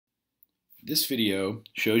This video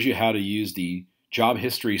shows you how to use the job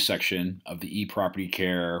history section of the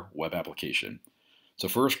ePropertyCare web application. So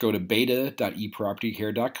first go to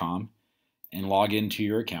beta.ePropertyCare.com and log into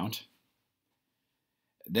your account.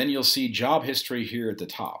 Then you'll see job history here at the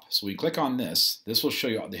top. So when you click on this will show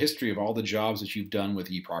you the history of all the jobs that you've done with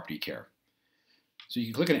ePropertyCare. So you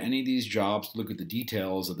can click on any of these jobs to look at the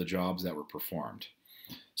details of the jobs that were performed.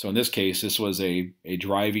 So in this case, this was a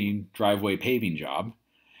driveway paving job.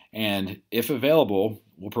 And if available,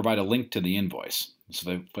 we'll provide a link to the invoice.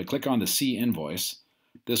 So if I click on the See Invoice,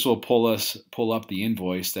 this will pull up the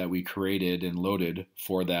invoice that we created and loaded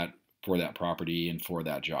for that property and for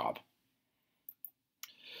that job.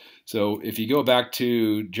 So if you go back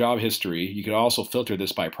to job history, you could also filter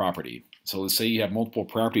this by property. So let's say you have multiple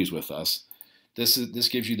properties with us. This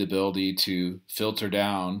gives you the ability to filter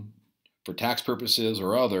down for tax purposes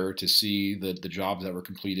or other to see the jobs that were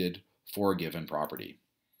completed for a given property.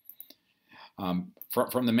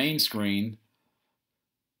 From the main screen,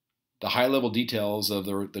 the high-level details of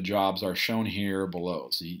the jobs are shown here below.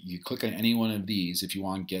 So you click on any one of these if you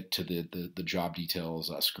want to get to the job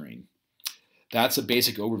details screen. That's a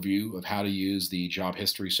basic overview of how to use the job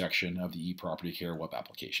history section of the ePropertyCare web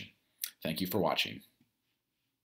application. Thank you for watching.